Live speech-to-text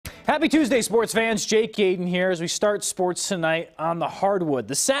Happy Tuesday, sports fans. Jake Yaden here as we start sports tonight on the hardwood.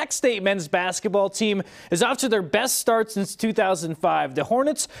 The Sac State men's basketball team is off to their best start since 2005. The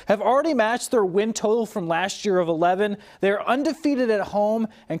Hornets have already matched their win total from last year of 11. They're undefeated at home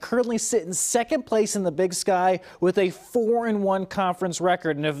and currently sit in second place in the Big Sky with a 4-1 conference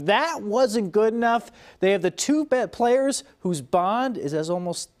record. And if that wasn't good enough, they have the two players whose bond is as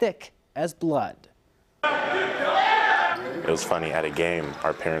almost thick as blood. It was funny, at a game,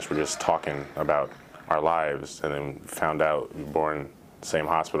 our parents were just talking about our lives and then found out we were born in the same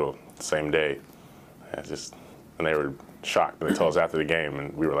hospital, the same day. And they were shocked. They told us after the game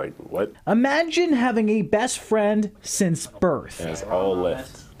and we were like, what? Imagine having a best friend since birth. And it's all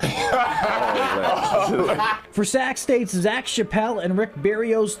left. For Sac State's Zach Chappelle and Rick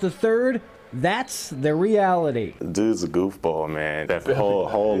Berrios III, that's the reality. Dude's a goofball, man. That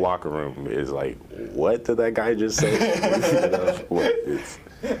whole locker room is like, what did that guy just say?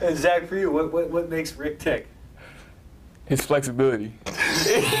 And Zach, for you, what makes Rick tick? His flexibility.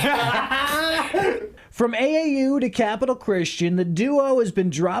 From AAU to Capital Christian, the duo has been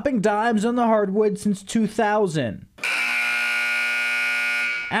dropping dimes on the hardwood since 2000.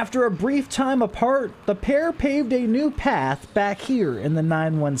 After a brief time apart, the pair paved a new path back here in the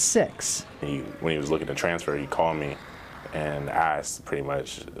 916. When he was looking to transfer, he called me and asked pretty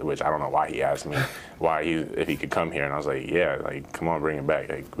much, which I don't know why he asked me, if he could come here. And I was like, yeah, like, come on, bring him back.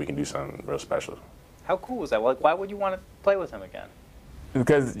 Like, we can do something real special. How cool was that? Like, why would you want to play with him again?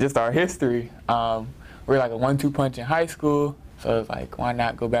 Because just our history. We were like a 1-2 punch in high school. So it's like, why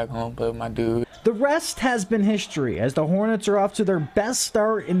not go back home, play with my dude? The rest has been history as the Hornets are off to their best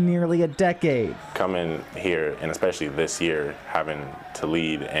start in nearly a decade. Coming here, and especially this year, having to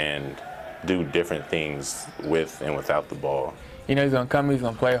lead and do different things with and without the ball. You know, he's going to come, he's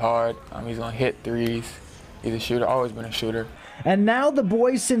going to play hard, he's going to hit threes. He's a shooter, always been a shooter. And now the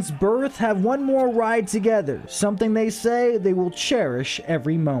boys since birth have one more ride together, something they say they will cherish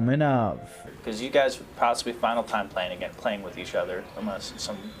every moment of. Because you guys would possibly final time playing with each other, unless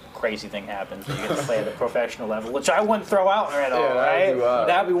some crazy thing happens and you get to play at the professional level, which I wouldn't throw out at all, right?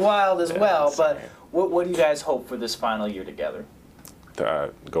 That'd be wild as well. But what do you guys hope for this final year together?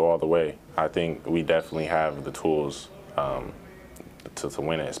 To go all the way. I think we definitely have the tools to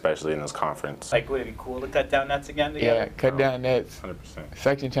win it, especially in this conference. Like, would it be cool to cut down nets again together? Yeah, cut down nets. 100%.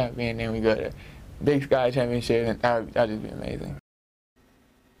 Section champion, then we go to Big Sky championship, and that'd just be amazing.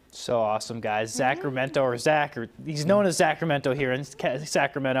 So awesome, guys. Sacramento, or Zach, or he's known as Sacramento here in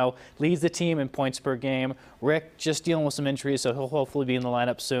Sacramento, leads the team in points per game. Rick just dealing with some injuries, so he'll hopefully be in the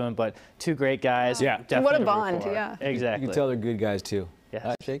lineup soon. But two great guys. Yeah. Definitely What a bond, yeah. Exactly. You can tell they're good guys, too.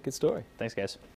 Yeah. Jake, good story. Thanks, guys.